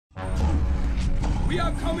We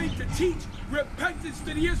are coming to teach repentance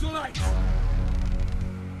to the Israelites.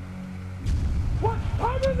 What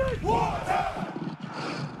time is it? War time!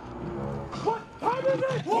 What time is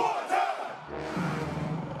it? War time!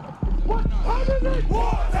 What time is it?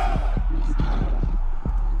 War time!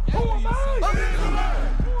 Who am I? An Israelite!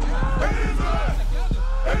 An Israelite!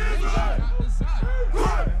 An Israelite!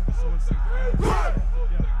 Right! Right!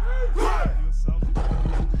 Right!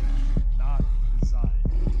 Not desired.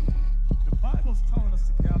 The Bible's telling us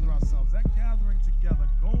to gather ourselves. That gathering together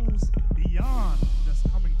goes beyond just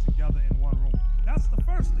coming together in one room. That's the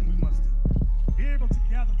first thing we must do. Be able to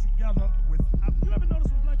gather together with. You ever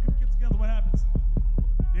notice when black people get together, what happens?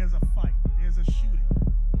 There's a fight. There's a shooting.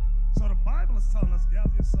 So the Bible is telling us,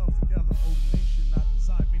 gather yourselves together, O nation not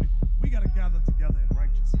desired. Meaning, we got to gather together in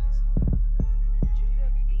righteousness.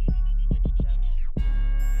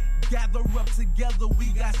 Gather up together, we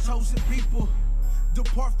got chosen people.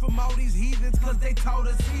 Depart from all these heathens, cause they taught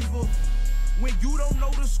us evil. When you don't know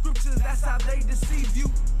the scriptures, that's how they deceive you.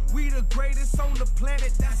 We the greatest on the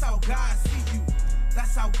planet, that's how God see you.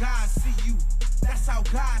 That's how God see you. That's how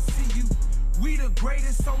God see you. We the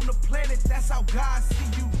greatest on the planet, that's how God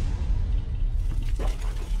see you.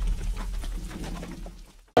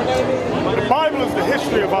 The Bible is the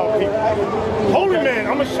history of our people. Holy man,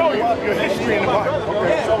 I'm going to show you your history in the Bible.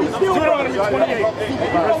 Deuteronomy 28,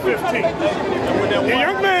 verse 15. The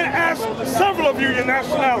young man asked several of you your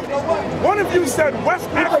nationality. One of you said West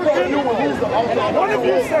African. One of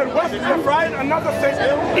you said West African. Another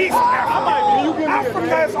said East African. Africa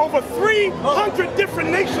has over 300 different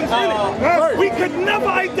nations in it. We could never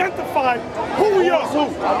identify who we are. You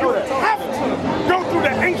have to go through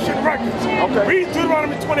the ancient records. Read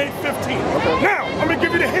Deuteronomy 28:15. Now, I'm going to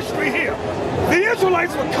give you the history here. The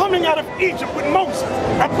Israelites were coming out of Egypt with Moses,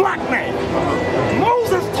 a black man.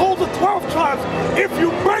 Moses told the 12 tribes, if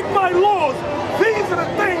you break my laws, these are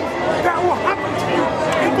the things that will happen to you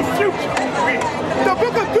in the future. The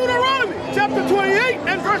book of Deuteronomy, chapter 28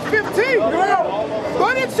 and verse 15.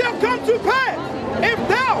 But it shall come to pass, if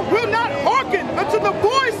thou wilt not hearken unto the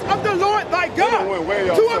voice of the Lord thy God,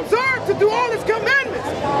 to observe to do all his commandments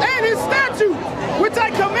and his statutes, which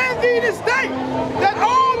I command thee this day, that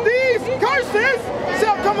all these curses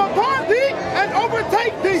shall come upon thee and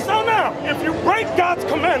overtake thee. So now, if you break God's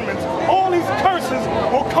commandments, all these curses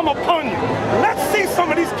will come upon you. Let's see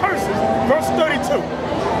some of these curses. Verse 32.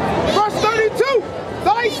 Verse 32,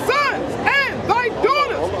 thy sons and thy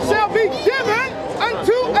daughters shall be given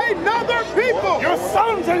unto another people. Your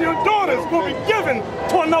sons and your daughters will be given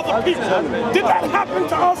to another people. Did that happen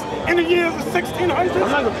to us in the years of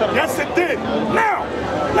 1600s? Yes, it did. Now,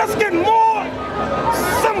 let's get more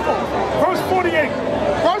simple. Verse 48.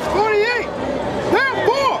 Verse 48,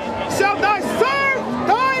 therefore shall thy serve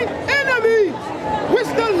thine enemies, which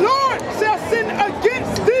the Lord shall send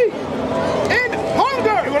against thee in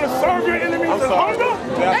hunger. You're going to serve your enemies in hunger?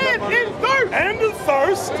 And in thirst. And in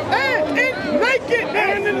thirst. And in nakedness.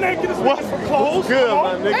 And in nakedness. What? For clothes. Good,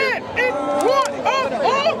 my nigga. And in want of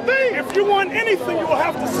all things. If you want anything, you will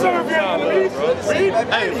have to serve your enemies. Read.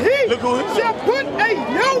 And he shall put a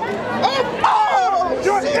yoke of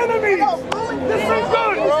your enemies. This is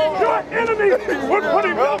good. Your enemies will put a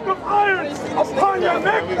yoke of iron upon your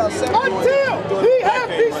neck until he hath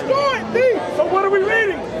destroyed thee. So what are we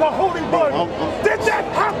reading? The Holy Book. Did that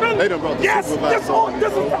happen? Yes, this is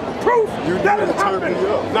proof that it happened.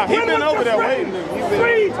 Now, he's been over there waiting.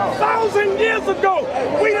 3,000 years ago,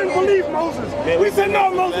 we didn't believe Moses. We said,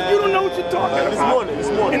 no, Moses, you don't know what you're talking about. This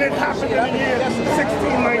morning. And it happened in the year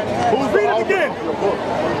 1619. Read it again.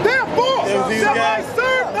 Therefore shall I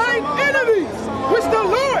serve thine enemies, which the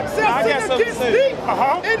Lord shall send against thee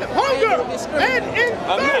in hunger and in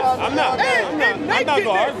thirst and in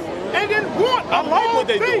nakedness and in want of all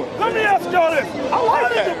things. Let me ask y'all this. How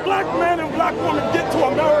did the black man and black woman get to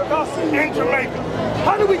America and Jamaica?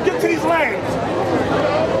 How did we get to these lands?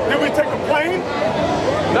 Did we take a plane?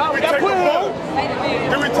 No, Did we take a boat?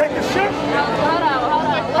 Did we take a ship? Hold on.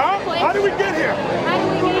 Huh? How did we get here? How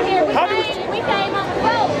did we get here? We came on the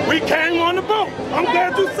boat. We came on the boat. I'm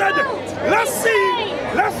glad you said that. Let's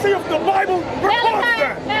see if the Bible records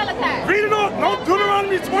that. Read it on. No,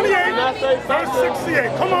 Deuteronomy 28, verse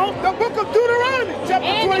 68. Come on. The book of Deuteronomy,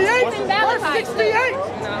 chapter 28, verse 68.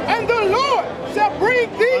 And the Lord shall bring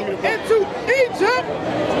thee into Egypt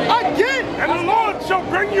again. And the Lord shall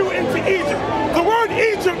bring you into Egypt. The word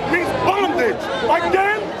Egypt means bondage.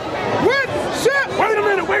 Again? With ships. Wait a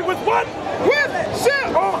minute. Wait, with what? With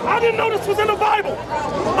ships. Oh, I didn't know this was in the Bible.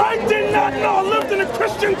 I did not know. I lived in a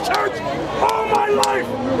Christian church all my life.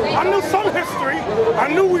 I knew some history. I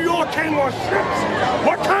knew we all came on ships.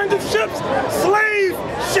 What kind of ships? Slave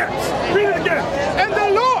ships. Read it again. And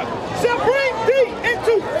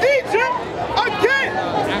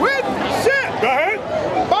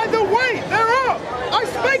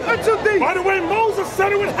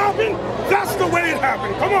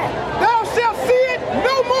thou shalt see it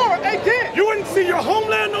no more again. You wouldn't see your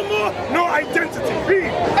homeland no more, no identity.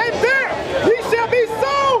 Read. And there ye shall be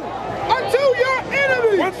sold unto your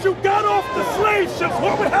enemies. Once you got off the slave ships,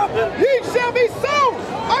 what would happen? Ye shall be sold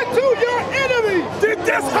unto your enemies. Did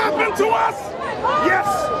this happen to us? Yes.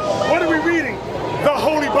 What are we reading? The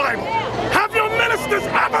Holy Bible. Have your ministers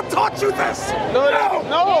ever taught you this?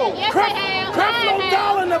 No. Yes, they have. Creflo Mine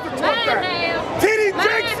Dollar have. never taught Mine that. have. T.D. Mine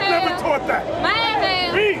Jakes have. never taught that. Mine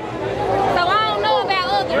have. Read. So I don't know about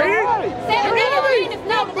others. Read. Seven-Day Adventists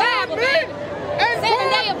know the Bible, baby. And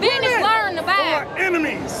Seven-Day Adventists learn the For Bible.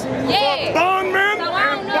 enemies. Yeah. For bondmen So I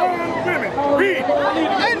and don't know. bondwomen. Read.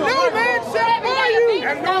 And no man shall buy you.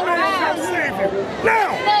 And no man shall save you. Now,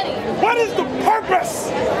 what is the purpose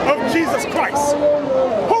of Jesus Christ?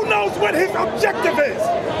 Who knows what his objective is?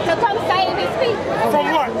 To come save his people.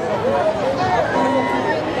 From what?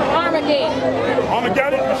 Armageddon.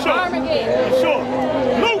 Armageddon? You sure? Armageddon. You sure?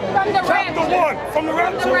 Luke From the chapter rapture. 1. From the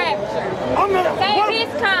rapture? The rapture. What, his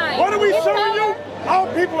kind. what are we His showing you? color.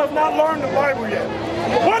 Our people have not learned the Bible yet.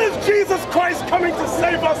 What is Jesus Christ coming to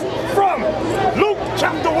save us from? Luke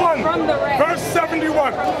chapter 1, From the rapture. verse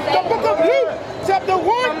 71. The book of Luke, chapter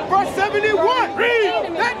 1, verse 71.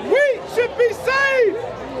 Read. That we should be saved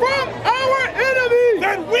from our enemies.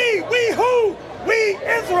 That we who? We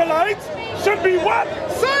Israelites should be what?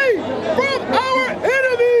 Saved from our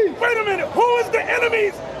enemies. Wait a minute, who is the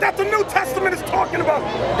enemies that the New Testament is talking about?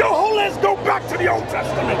 Let's go back to the Old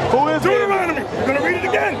Testament. Who is it? Deuteronomy. We're going to read it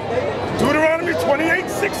again. Deuteronomy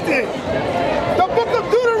 28:16. The book of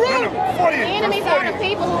Deuteronomy, 48. Enemies are the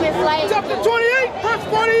people who enslaved. chapter 28, verse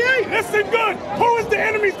 48. Listen good. Who is the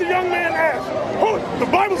enemies the young man asked? Who? The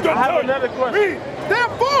Bible's going to I have tell you. another question. Read.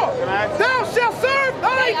 Therefore, thou shalt serve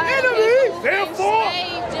thine enemies. Therefore,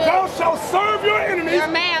 thou shalt serve your enemies. Your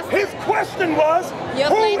master. His question was, Your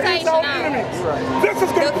who is plantation our owner. enemies? This is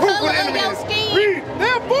going The to prove color what of enemy your is. skin Read.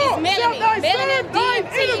 Therefore shalt thou serve thine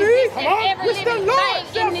enemies, which the Lord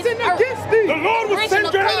shall send against thee. The Lord will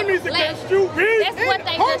send your enemies against you. Read. That's what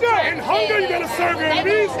they hunger. just In hunger, you got to serve your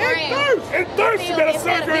enemies. In thirst, you got to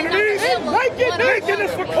serve your enemies.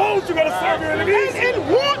 Nakedness for clothes, you got to serve your enemies. And in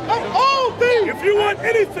want of all things. If you want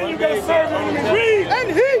anything, you got to serve your enemies. Read. And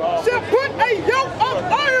he shall put a yoke of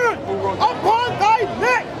iron upon thy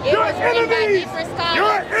neck. Your enemies.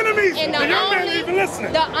 Your enemies. And The young man even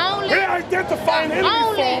listening. We're identifying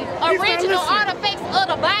enemies from. Original artifacts of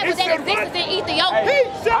the Bible that existed in Ethiopia.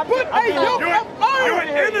 He shall put a yoke of Your iron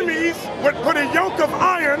enemies would put a yoke of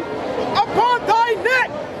iron. upon thy neck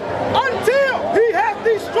until he hath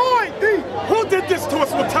destroyed thee. Who did this to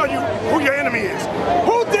us will tell you who your enemy is.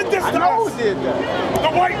 Who did this to Who us? did that?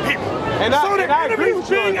 The white people. So the enemy is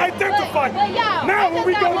being identified. Now when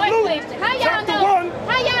we go to Luke chapter 1.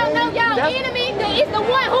 How y'all know y'all enemy is the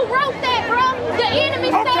one who wrote that, bro? The enemy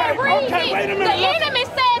said read okay, it. wait a minute. The enemy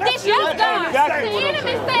said this your God. exactly The what I'm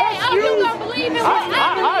enemy saying. said, oh, you gonna believe in what I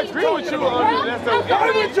believe. I agree with you on that. That's Why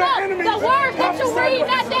okay. would your enemies The words that you prophesy read,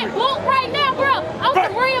 not that book right now, bro. I'm But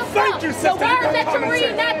the real thank stuff. you, The sister. You words got that you common read,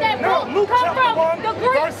 sense. not that Now, book, Luke come chapter from 1, the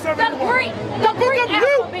Greek, verse 71. the Greek of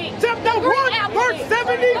Luke, alphabet. chapter 1, verse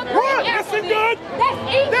 71. Listen good. That's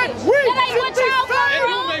English. That we That ain't what should be y'all got saved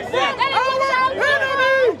wrong. That ain't what our y'all got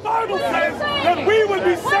enemies. The Bible says that we would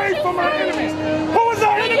be saved from our enemies. Who is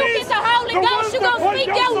our When you enemies? get the Holy Ghost, you gonna speak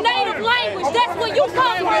your native language. That's where you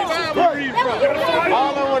come from. That's where you come from.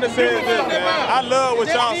 All I want to say is this, man. I love what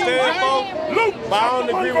y'all stand for, Luke, but I don't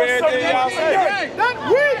agree with everything y'all say. That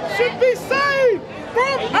we should be saved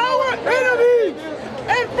from our enemies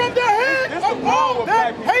and from the hand of all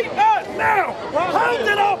that hate us. Now, how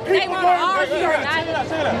did our They people want to learn argue.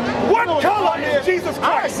 Christianity? What color is Jesus I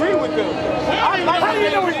Christ? agree with them. How do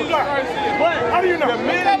you know he's black? How do you know? The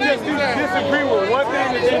men just disagree with one thing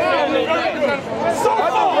that they say. So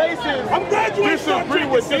Other far, races I'm glad you ain't disagree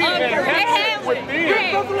with these and hate with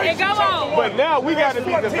them. And go on. But now we got to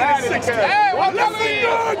be divided because Listen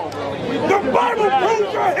good. The Bible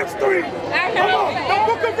proves your history. Come on. The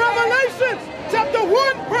book of Revelation, chapter 1,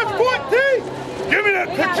 verse 14. Give me that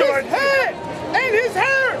picture His right there. head and his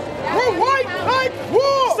hair were white like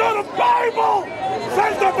wool. So the Bible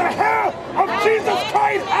says that the hair of Jesus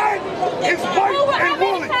Christ's head is white and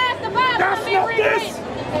woolly. That's not this.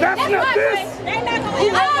 That's not this.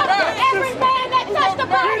 Every man that touched the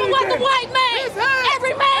Bible was a white man.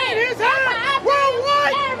 Every man. His hair were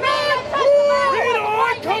white like wool. Read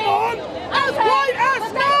on, come on. As white as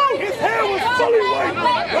snow. His hair was fully white,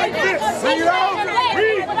 like this. You know?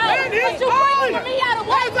 Read. And his eyes as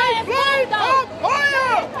a flame of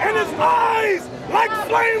fire. And his eyes like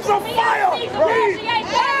flames of fire. Read.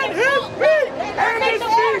 And his feet And his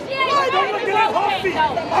feet like looking at her feet.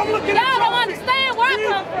 I'm looking at y'all don't your feet. understand where I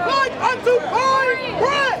come from. Like unto fine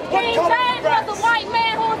bread. King James was a white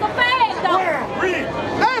man who was a fag though. Brown, read.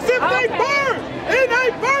 As if they burn in a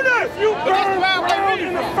furnace. You burn brown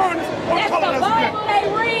in the furnace. What That's color the does it get? Bible they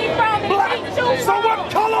read from and Black. teach you So from. what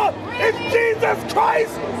color is Jesus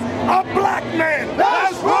Christ? A black man.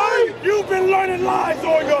 That's right. You've been learning lies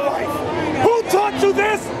all your life. Who taught you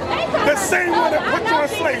this? The same one that put you on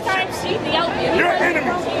slave ships. Your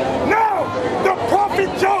enemies. Now, the prophet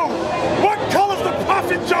Job. What color's the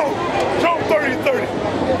prophet Job? Job 30:30.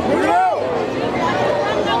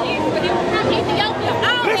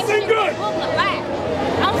 Listen good.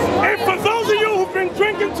 And for those of you who've been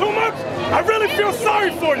drinking too much, I really feel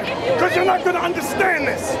sorry for you because you're not going to understand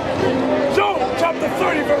this. Job chapter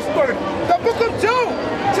 30, verse 30. The book of Job,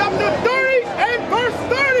 chapter 30 and verse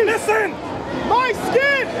 30. Listen. My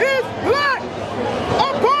skin is black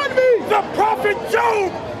upon me. The prophet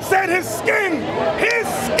Job said his skin is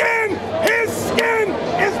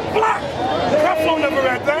black. Creflo never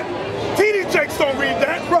read that. T.D. Jakes don't read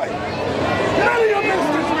that. Right. None of your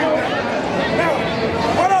ministers read that. Now,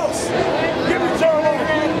 what else? Give me Jeremiah,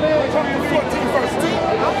 chapter 14, verse 2.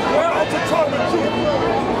 Well, to tribe of Judah.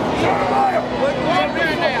 Jeremiah.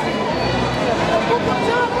 The book of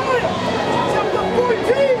Jeremiah, chapter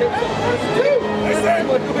 14 and verse 2. Listen.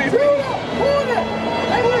 Judah, Judah,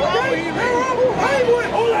 and the gates thereof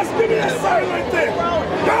language. Oh, let's give me that sign right there.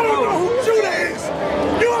 Y'all don't know who Judah is.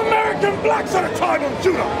 You American blacks are the tribe of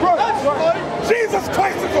Judah. Right. Jesus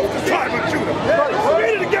Christ is of the tribe of Judah.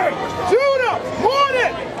 Read it again. Judah,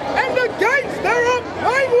 mourning, and the gates thereof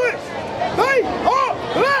language. They are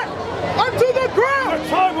black unto the ground. The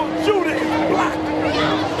tribe of Judah is black.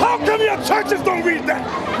 How come your churches don't read that?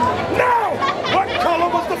 Now, what color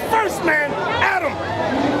was the first man? Adam.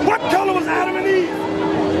 What color was Adam and Eve?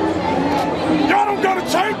 Y'all don't go to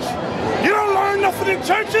church? You don't learn nothing in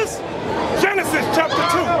churches? Genesis chapter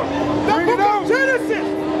 2. The book of Genesis,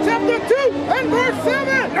 chapter 2 and verse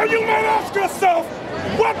 7. Now you might ask yourself,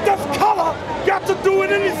 what does color got to do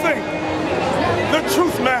with anything? The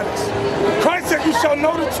truth matters. Christ said you shall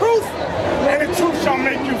know the truth, and the truth shall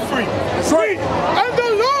make you free. Free. And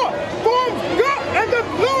the Lord formed God, and the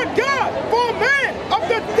Lord God formed man of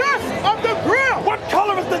the dust of the ground. What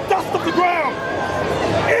color is the dust of the ground?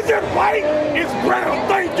 Is it white? It's brown.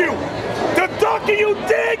 Thank you. The darker you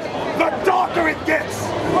dig, the darker it gets.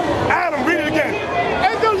 Adam, read it again.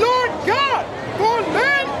 And the Lord God formed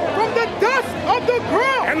man from the dust of the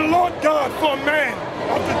ground. And the Lord God formed man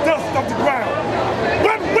of the dust of the ground.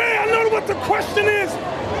 But where, I know what the question is,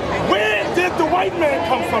 where did the white man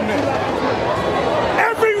come from then?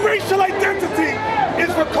 Every racial identity is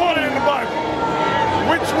recorded in the Bible.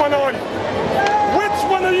 Which one are you? Which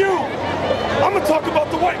one are you? I'm going to talk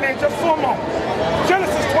about the white man just for a moment.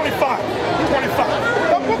 Genesis 25.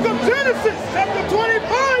 The book of Genesis, chapter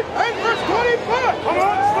 25 and verse 25. Come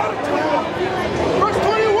on, start at 21. Verse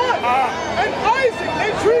 21. And Isaac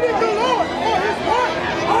entreated the Lord for his wife.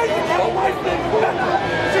 Isaac had a wife named Rebecca.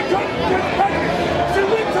 She couldn't get pregnant. She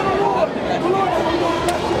went to the Lord. The Lord said, "I'm going to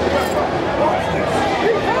bless you, Rebecca." Watch this.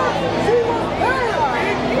 Because she was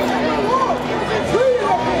barren, and the Lord was entreated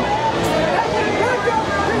of her. And Rebecca,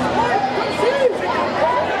 his wife, conceived.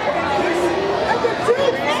 And the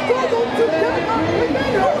children struggled together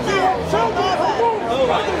within her.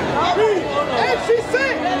 And she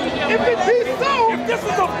said, if it be so, If this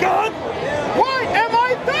is of God, why am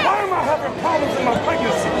I thus? why am I having problems in my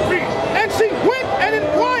pregnancy? Read. And she went and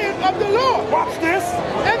inquired of the Lord. Watch this.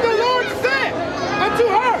 And the Lord said unto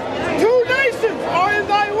her, 2 nations are in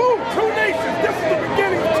thy womb. 2 nations. This is the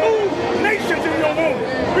beginning of 2 nations in your womb.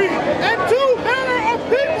 Read. And 2 manner of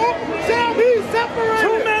people shall be 2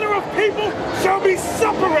 separated manner of people shall be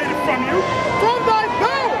separated from you, from thy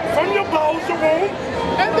bowels. from your bowels, your womb.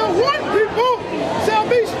 And the one people shall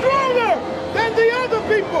be stronger than the other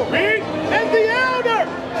people. Read. And the elder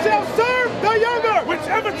shall serve the younger.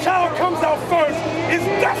 Whichever child comes out first is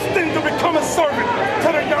destined to become a servant to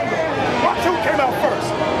the younger. Watch who came out first.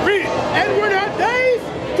 Read. And when her days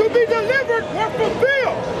to be delivered were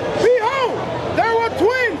fulfilled, behold, there were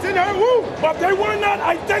twins in her womb. But they were not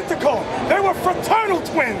identical. They were fraternal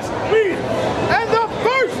twins. Read. And the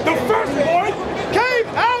firstborn came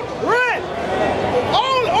out red,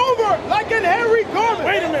 all over like an hairy garment.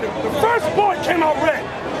 Wait a minute. The first boy came out red.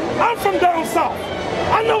 I'm from down south.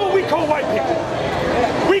 I know what we call white people.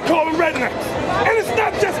 We call them rednecks. And it's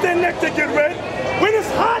not just their neck that get red. When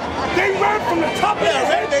it's hot, they run from the top of their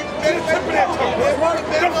head to the tip of their tongue.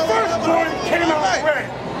 The first boy came out red.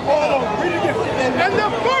 All over. Read it again. And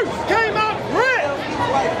the first came out red,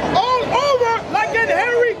 all over like an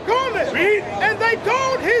hairy garment. Read. And they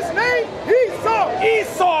called his name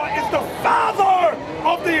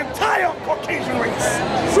entire Caucasian race.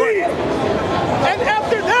 See? And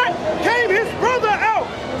after that came his brother out,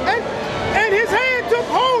 and his hand took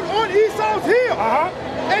hold on Esau's heel.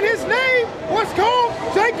 And his name was called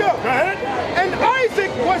Jacob. And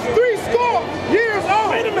Isaac was 80 years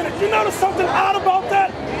old. Wait a minute, you notice something odd about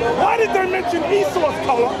that? Why did they mention Esau's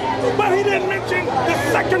color, but he didn't mention the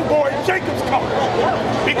second boy, Jacob's color?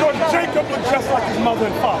 Because Jacob looked just like his mother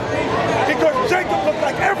and father. Because Jacob looked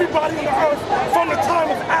like everybody on the earth from the time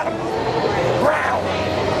of Adam. Brown.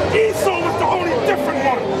 Esau was the only different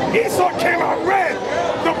one. Esau came out red.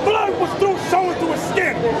 The blood was showing through his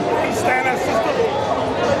skin. Understand that, sister?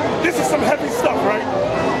 This is some heavy stuff, right?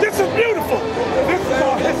 This is beautiful. This is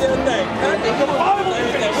our history. The Bible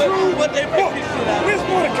is a true book. Where's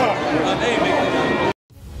Mordecai?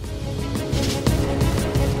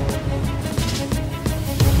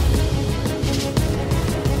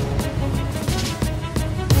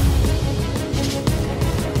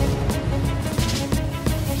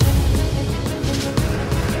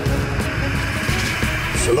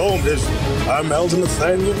 Shalom, Israel. I'm Elder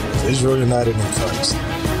Nathanyel, Israel United in Christ.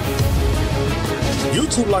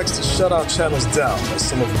 YouTube likes to shut our channels down, as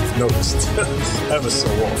some of you have noticed, ever so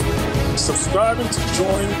often. Subscribing to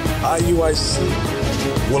join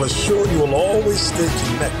IUIC will assure you will always stay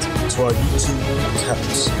connected to our YouTube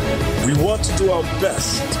accounts. We want to do our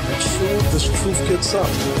best to make sure this truth gets out.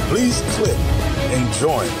 Please click and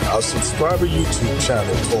join our subscriber YouTube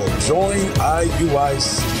channel called Join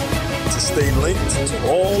IUIC to stay linked to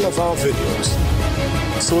all of our videos.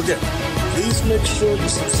 So again, please make sure you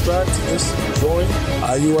subscribe to this Join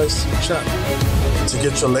IUIC channel to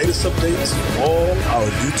get your latest updates from all our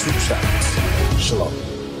YouTube channels.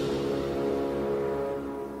 Shalom.